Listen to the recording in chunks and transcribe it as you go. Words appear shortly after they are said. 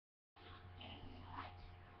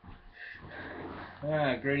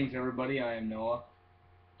Greetings everybody, I am Noah.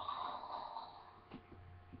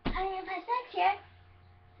 I am Pasek here.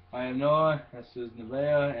 I am Noah, this is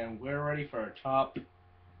nevaeh, and we're ready for our top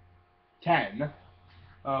 10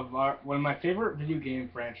 of one of my favorite video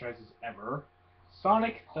game franchises ever,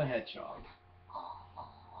 Sonic the Hedgehog.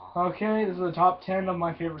 Okay, this is the top 10 of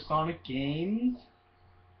my favorite Sonic games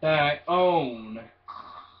that I own.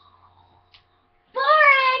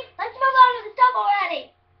 Boring! Let's move on to the stuff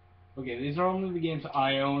already. Okay, these are only the games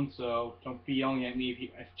I own, so don't be yelling at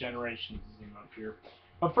me if Generations isn't up here.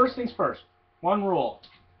 But first things first, one rule.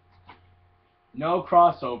 No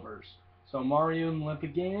crossovers. So Mario and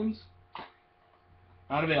Olympic Games,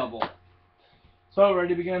 not available. So, ready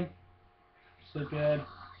to begin? Sit good.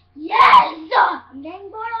 Yes! I'm getting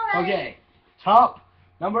bored already. Okay, top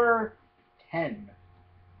number 10.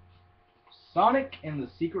 Sonic and the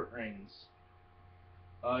Secret Rings.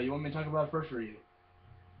 You want me to talk about it first or you?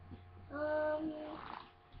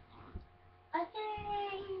 I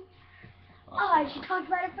think... Oh, I should talk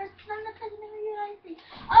about it first because I'm the president of the United States.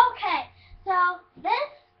 Okay, so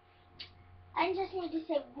this, I just need to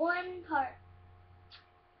say one part.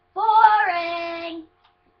 Boring!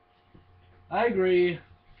 I agree.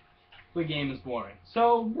 The game is boring.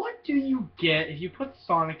 So, what do you get if you put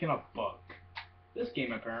Sonic in a book? This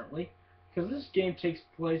game, apparently. Because this game takes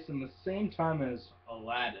place in the same time as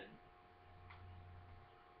Aladdin.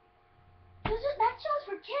 That show's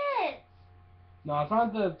for kids. No, it's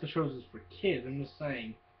not that the show's is for kids. I'm just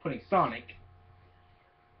saying, putting Sonic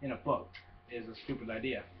in a book is a stupid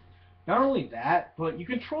idea. Not only that, but you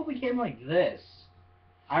control the game like this.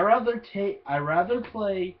 I rather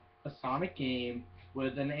play a Sonic game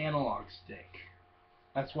with an analog stick.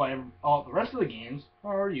 That's why all the rest of the games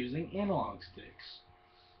are using analog sticks.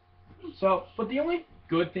 So, but the only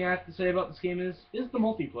good thing I have to say about this game is the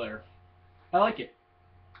multiplayer. I like it.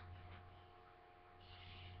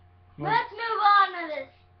 Let's move on to this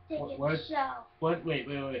ticket show.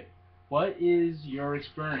 Wait. What is your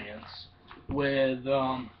experience with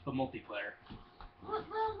the multiplayer? Well,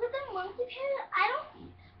 with the multiplayer, I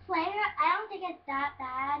don't think it's that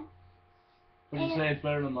bad. Would you say it's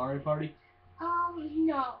better than Mario Party?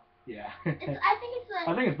 No. Yeah. I think it's like...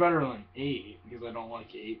 I think it's better than 8, because I don't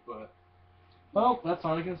like 8, but... Well, that's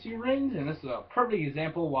Sonic and the Secret Rings, and this is a perfect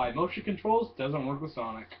example why motion controls doesn't work with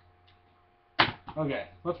Sonic. Okay,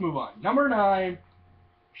 let's move on. Number 9,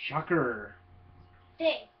 Shocker.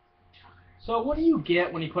 Big. So what do you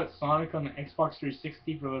get when you put Sonic on the Xbox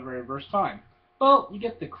 360 for the very first time? Well, you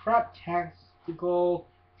get the crap-tastical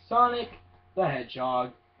Sonic the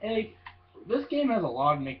Hedgehog. This game has a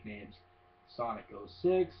lot of nicknames. Sonic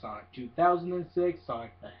 06, Sonic 2006,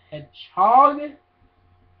 Sonic the Hedgehog,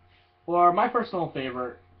 or my personal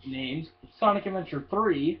favorite names, Sonic Adventure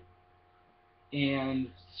 3 and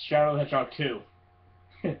Shadow the Hedgehog 2.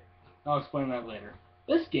 I'll explain that later.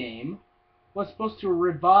 This game was supposed to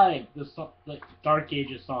revive the Dark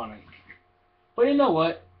Age of Sonic. But you know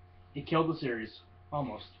what? It killed the series.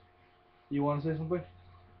 Almost. You want to say something?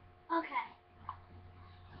 Okay.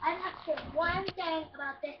 I have to say one thing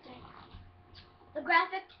about this game. The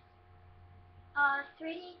graphics are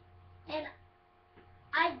 3D, and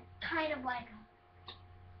I kind of like them.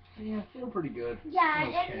 Yeah, they're pretty good. Yeah,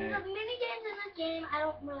 okay. And the mini games in this game, I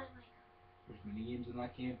don't really like them. There's mini games in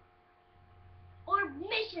that game? Or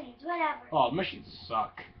missions, whatever. Oh, missions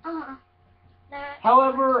suck.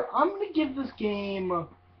 However, I'm going to give this game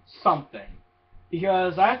something.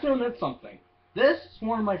 Because I have to admit something. This is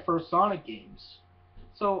one of my first Sonic games.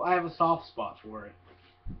 So I have a soft spot for it.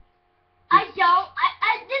 I don't.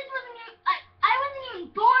 I wasn't even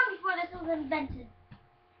born before this was invented.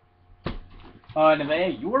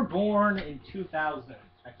 nevaeh, you were born in 2000,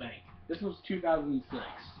 I think. This was 2006.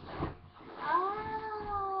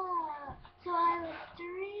 Oh, so I was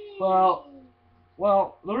 3.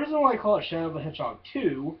 Well, the reason why I call it Shadow the Hedgehog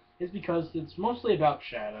 2 is because it's mostly about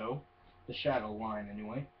Shadow, the Shadow line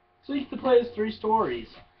anyway. So you can play as 3 stories: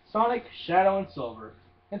 Sonic, Shadow, and Silver.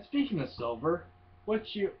 And speaking of Silver, how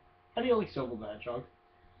do you like Silver the Hedgehog?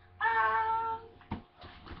 I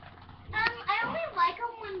only like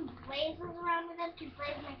him when Blaze is around with him because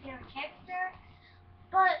Blaze is my favorite character.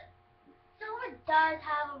 But Silver does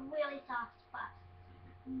have a really soft spot.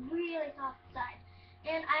 Really soft side.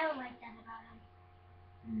 And I don't like that about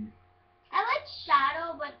him. I like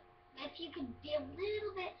Shadow, but if you could be a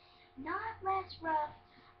little bit not less rough,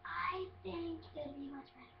 I think it'd be much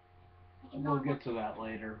better. We'll get to that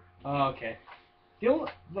later. Okay.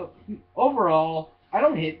 Overall, I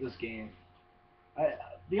don't hate this game.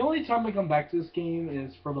 The only time I come back to this game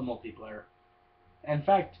is for the multiplayer. In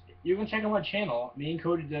fact, you can check out my channel. Me and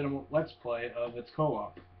Cody did a Let's Play of its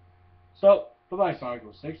co-op. So, Bye-bye, Sonic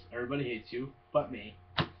 06. Everybody hates you, but me.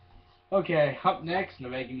 Okay, up next,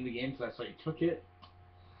 nevaeh, give me the game because I saw you took it.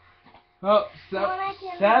 Oh,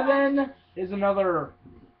 seven is another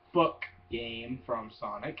book game from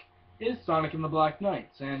Sonic. Is Sonic and the Black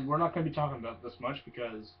Knights, and we're not going to be talking about this much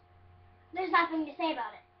because there's nothing to say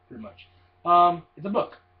about it. Pretty much. It's a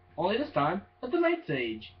book. Only this time at the Knight's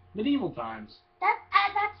Age, medieval times.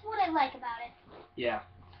 That's what I like about it. Yeah.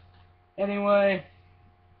 Anyway,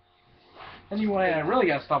 I really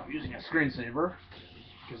gotta stop using a screensaver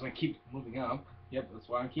because I keep moving up. Yep, that's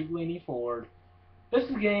why I keep leaning forward. This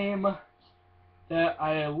is a game that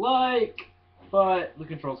I like, but the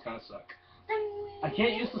controls kind of suck. I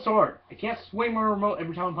can't use the sword. I can't swing my remote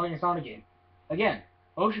every time I'm playing a Sonic game. Again,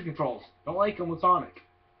 motion controls. Don't like them with Sonic.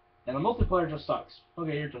 And the multiplayer just sucks.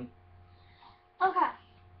 Okay, your turn. Okay.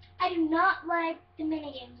 I do not like the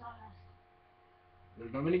minigames on this.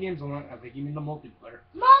 There's no minigames on that. I think you mean the multiplayer.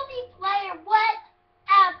 Multiplayer,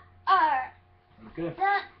 whatever. Okay.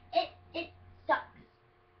 It sucks.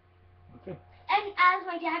 Okay. And as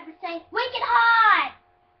my dad would say, wicked high!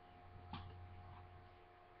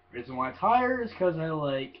 Reason why it's higher is because I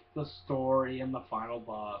like the story and the final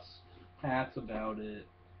boss. That's about it.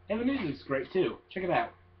 And the music's great too. Check it out.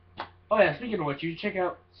 Oh yeah, speaking of which, you should check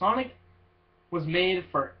out Sonic was made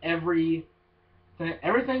for everything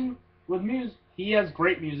with music. He has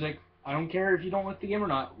great music. I don't care if you don't like the game or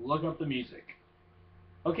not. Look up the music.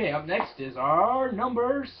 Okay, up next is our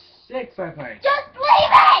number 6, I think. Just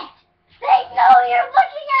leave it! They know you're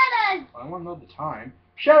looking at us! I want to know the time.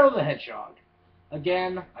 Shadow the Hedgehog.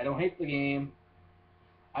 Again, I don't hate the game.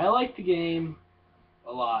 I like the game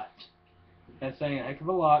a lot. That's saying a heck of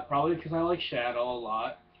a lot, probably because I like Shadow a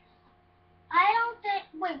lot. I don't think...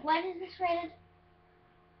 Wait, what is this rated?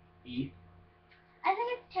 E. I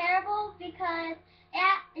think it's terrible because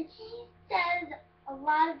he says a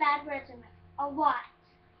lot of bad words in it. A lot.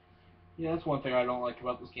 Yeah, that's one thing I don't like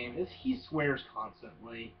about this game, is he swears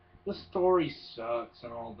constantly. The story sucks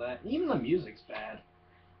and all that. Even the music's bad.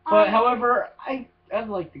 But, however, I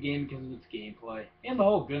like the game because of its gameplay. And the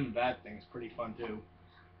whole good and bad thing is pretty fun, too.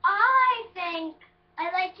 I think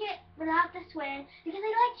I like it without the swearing because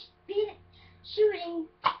I like shooting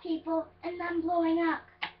people and then blowing up.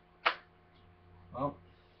 Well,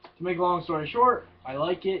 to make a long story short, I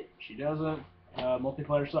like it. She doesn't.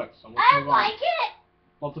 Multiplayer sucks. So I like it!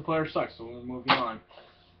 Multiplayer sucks, so we're moving on.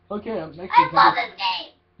 Okay, up next I is love this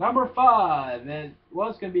game! number 5. It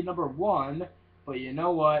was going to be number 1, but you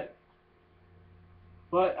know what?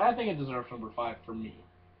 But I think it deserves number 5 for me.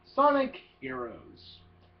 Sonic Heroes.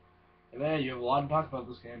 And you have a lot to talk about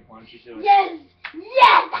this game. Why don't you do it? Yes!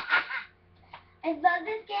 Yes! I love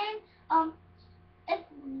this game.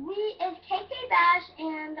 If KK Bash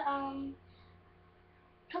and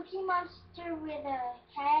Cookie Monster with a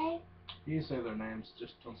K. You say their names,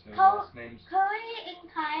 just don't say their last names. Cody and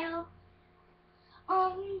Kyle.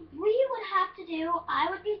 We would have to do. I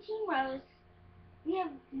would be Team Rose.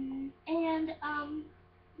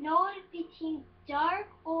 Noah would be Team Dark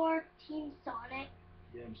or Team Sonic.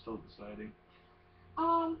 Yeah, I'm still deciding.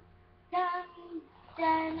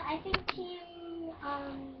 Then I think Team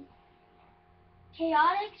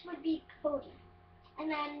Chaotix would be Cody, and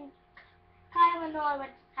then Kyle and Noah would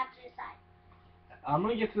have to decide. I'm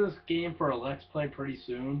gonna get to this game for a Let's Play pretty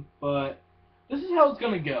soon, but this is how it's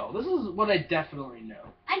gonna go. This is what I definitely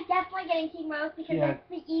know. I'm definitely getting Team Rose because that's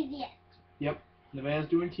the easiest. Yep. nevaeh's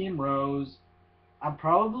doing Team Rose. I'm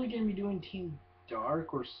probably gonna be doing Team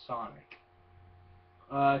Dark or Sonic.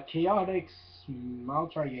 Chaotix, I'll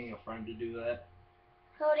try getting a friend to do that.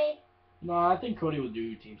 Cody? No, I think Cody will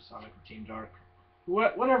do Team Sonic or Team Dark.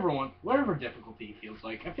 Whatever difficulty he feels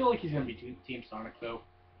like. I feel like he's gonna be Team Sonic though.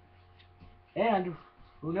 And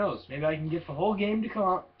who knows? Maybe I can get the whole game to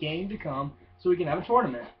come, so we can have a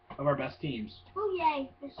tournament of our best teams. Oh yay!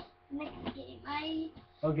 This next game,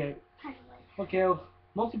 Okay. kind of like. Okay.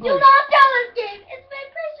 Multiplayer. Do not tell this game. It's my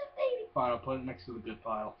precious baby. Fine. I'll put it next to the good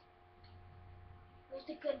pile. Where's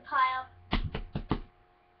the good pile?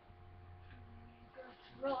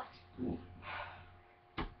 Throw it.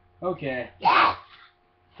 Okay. Yes!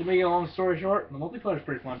 To make a long story short, the multiplayer is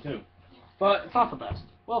pretty fun too. But it's not the best.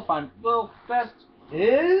 Well, fine. Well, best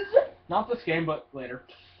is not this game, but later.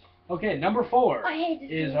 Okay, number 4 I hate this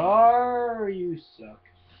is game. our You Suck.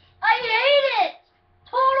 I hate it!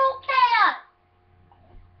 Total chaos!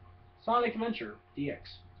 Sonic Adventure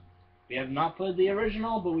DX. We have not played the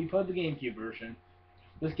original, but we played the GameCube version.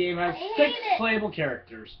 This game has 6 playable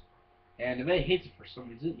characters. And nevaeh hates it for some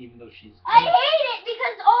reason, even though she's... I hate it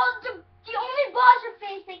because the only boss you're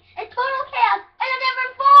facing is total chaos and a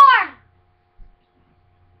different form!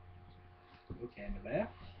 Okay, nevaeh.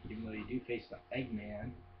 Even though you do face the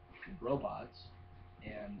Eggman, and robots,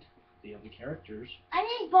 and the other characters. I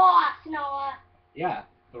mean boss, Noah. Yeah,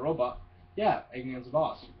 the robot. Yeah, Eggman's the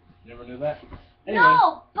boss. You never knew that? Anyway.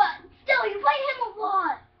 No, but still, you fight him a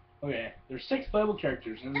lot. Okay, there's 6 playable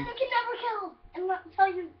characters. And you can never kill him until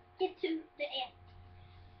you get to the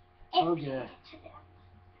end. Okay.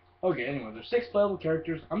 Okay, anyway, there's 6 playable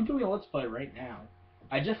characters. I'm doing a Let's Play right now.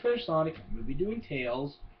 I just finished Sonic. We'll be doing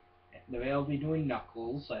Tails. Nevaeh will be doing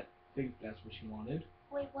Knuckles. I think that's what she wanted.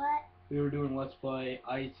 Wait, what? We were doing Let's Play.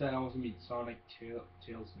 I said I was going to be Sonic, Tails,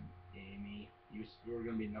 and Amy. You were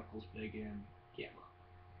going to be Knuckles, Big, and Gamma.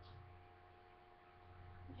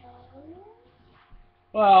 No.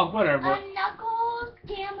 Well, whatever. Knuckles,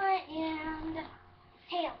 Gamma, and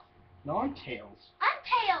Tails. No, I'm Tails. I'm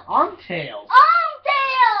Tails. I'm Tails. I'm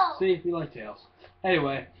Tails. See, we like Tails.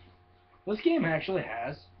 Anyway, this game actually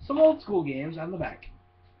has some old school games on the back.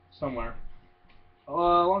 Somewhere.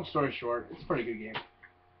 Long story short, it's a pretty good game.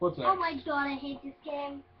 What's that? Oh my god, I hate this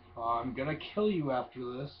game. I'm gonna kill you after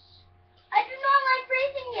this. I do not like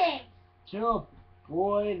racing games. Chill,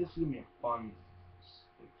 boy, this is gonna be fun.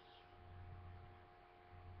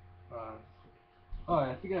 Oh,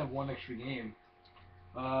 I think I have one extra game.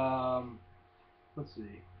 Let's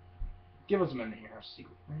see. Give us a minute here.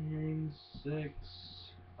 Secret Rings, 6,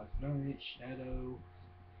 Black Knight, Shadow,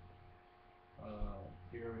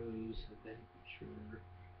 Heroes, Adventure.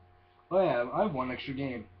 Oh yeah, I have one extra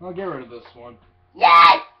game. I'll get rid of this one.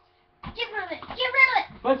 Yes! Get rid of it! Get rid of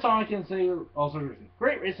it! But Sonic and Saber also is a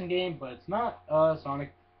great racing game, but it's not a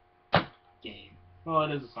Sonic game. Well,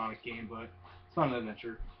 it is a Sonic game, but it's not an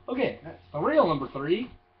adventure. Okay, the real number 3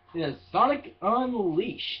 is Sonic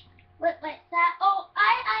Unleashed. Wait, that? Oh,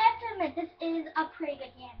 I have to admit, this is a pretty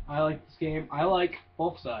good game. I like this game. I like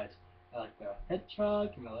both sides. I like the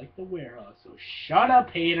Hedgehog and I like the Werehog. So shut up,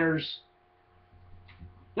 haters.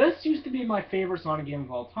 This used to be my favorite Sonic game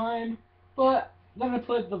of all time, but then I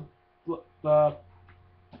played the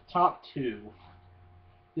top 2.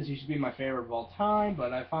 This used to be my favorite of all time,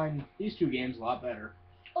 but I find these 2 games a lot better.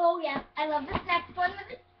 Oh yeah, I love this next one.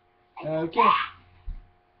 Okay.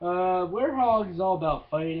 Werehog is all about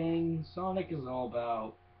fighting. Sonic is all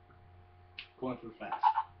about going through fast.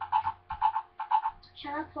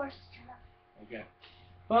 Shut up, horse. Shut up. Okay.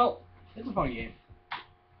 Well, it's a fun game.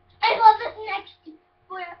 I love this next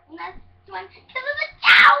one because of the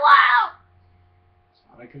tower!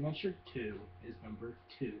 Sonic Adventure 2 is number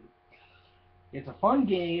 2. It's a fun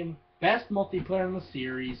game, best multiplayer in the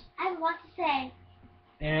series, I have a lot to say.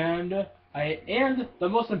 and the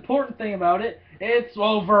most important thing about it, it's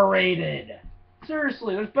overrated.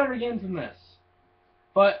 Seriously, there's better games than this.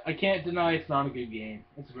 But I can't deny it's not a good game.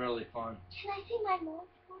 It's really fun. Can I see my mom?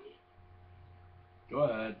 Go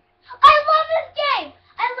ahead. I love this game!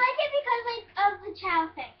 I like it because of the chow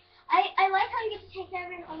thing. I like how you get to take care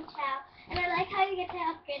of your own chow, and I like how you get to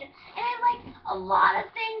upgrade them, and I like a lot of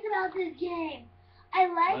things about this game. I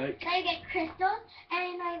like that you get crystals,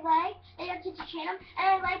 and I like that you have to train them, and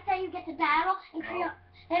I like that you get to battle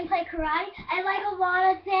and play karate. I like a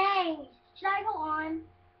lot of things. Should I go on?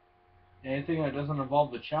 Anything that doesn't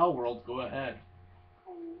involve the Chow world, go ahead.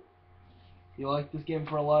 You like this game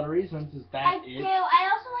for a lot of reasons. Is that I it? do. I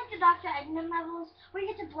also like the Dr. Eggman levels where you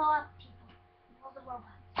get to blow up people. Blow the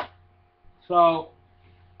robots. So,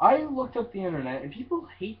 I looked up the internet, and people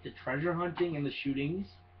hate the treasure hunting and the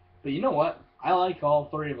shootings. But you know what? I like all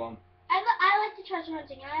 3 of them. I like the treasure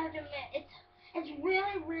hunting. I have to admit, it's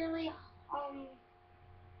really, really,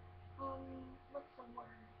 what's the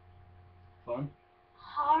word? Fun?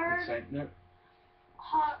 Hard. Excitement?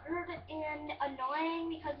 Hard and annoying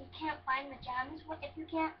because you can't find the gems if you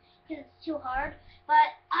can't, because it's too hard.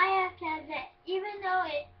 But I have to admit, even though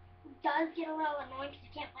it does get a little annoying because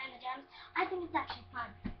you can't find the gems, I think it's actually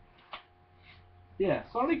fun. Yeah,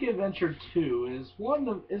 Sonic Adventure 2 is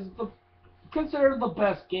considered the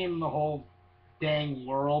best game in the whole dang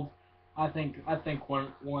world. I think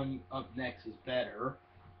one up next is better,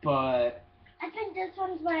 but I think this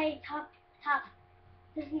one's my top.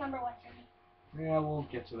 This is number 1 for me. yeah, we'll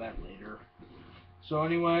get to that later. So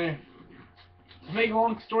anyway, to make a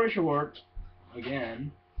long story short,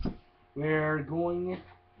 again, we're going.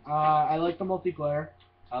 I like the multiplayer.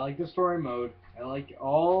 I like the story mode. I like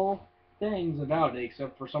all things about it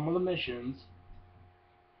except for some of the missions.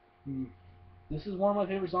 This is one of my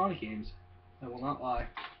favorite Sonic games. I will not lie.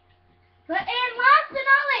 But and last but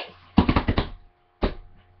not least,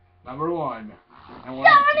 Number 1.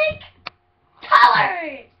 Sonic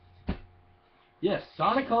Colors. Yes,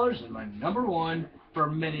 Sonic Colors is my number 1 for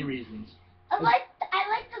many reasons. I like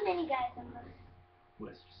the mini guys in this.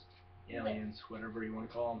 Wisps, aliens, whatever you want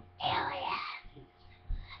to call them. Aliens.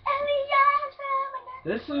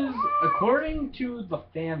 This is, according to the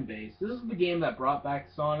fan base, this is the game that brought back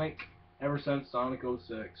Sonic ever since Sonic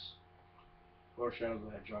 06. Or Shadow of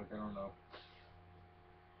the Hedgehog, I don't know.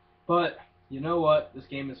 But, you know what? This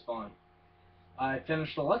game is fun. I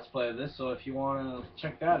finished a Let's Play of this, so if you want to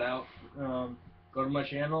check that out, go to my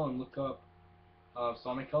channel and look up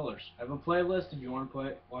Sonic Colors. I have a playlist if you want to play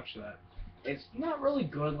it, watch that. It's not really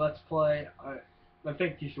good Let's Play. I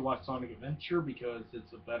think you should watch Sonic Adventure because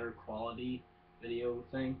it's a better quality video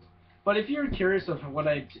thing. But if you're curious of what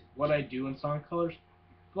I do in Sonic Colors,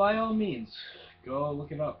 by all means, go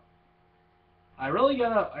look it up.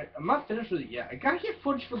 I'm not finished with it yet. I gotta get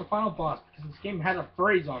footage for the final boss because this game had a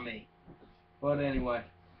freeze on me. But anyway,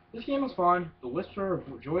 this game was fun. The Whisper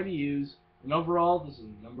of joy to use, and overall, this is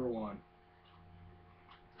 #1.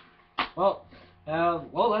 Well,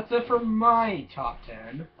 that's it for my top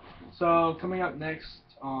 10. So coming up next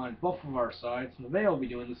on both of our sides, nevaeh will be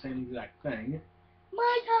doing the same exact thing.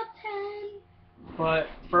 My top 10. But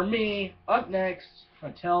for me, up next,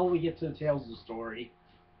 until we get to the Tales of the Story,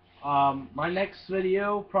 my next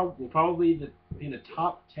video will probably be the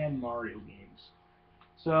top 10 Mario games.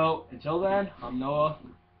 So until then, I'm Noah.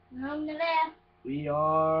 I'm nevaeh. We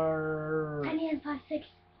are. 1056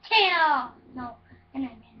 channel. No, and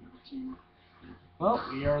I'm channel. Well,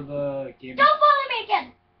 we are the gaming. Don't follow me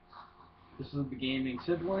again. This is the gaming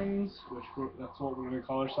siblings, that's what we're gonna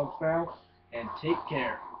call ourselves now. And take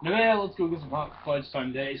care. nevaeh, let's go get some hot fudge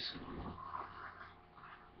sundaes.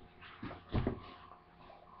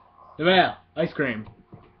 nevaeh, ice cream.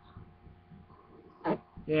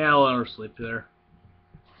 Yeah, I'll let her sleep there.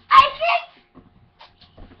 Ice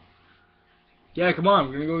cream. Yeah, come on,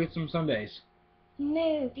 we're gonna go get some sundaes.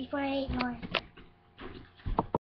 No, before I eat more.